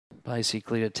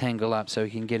basically to tangle up so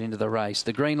he can get into the race.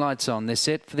 The green light's on. They're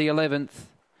set for the 11th.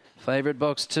 Favourite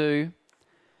box 2.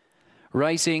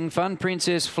 Racing, Fun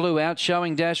Princess flew out,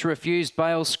 Showing Dash, Refused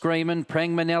Bail, Screamin',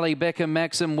 Prang Manelli, Beckham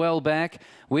Maxim well back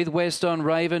with West on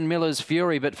Raven, Miller's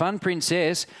Fury. But Fun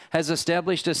Princess has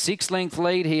established a 6-length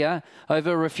lead here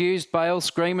over Refused Bail,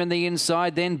 Screamin' the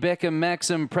inside, then Beckham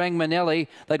Maxim, Prang Manelli.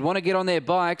 They'd want to get on their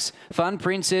bikes. Fun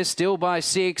Princess still by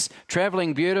 6,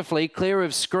 travelling beautifully, clear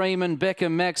of Screamin',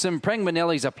 Beckham Maxim. Prang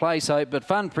Manelli's a place hope, but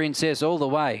Fun Princess all the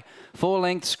way.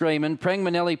 4-length Screamin', Prang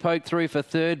Manelli poked through for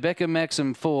 3rd, Beckham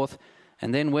Maxim 4th.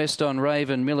 And then West on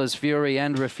Raven, Miller's Fury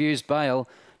and Refused Bail,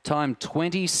 time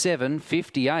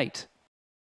 27.58.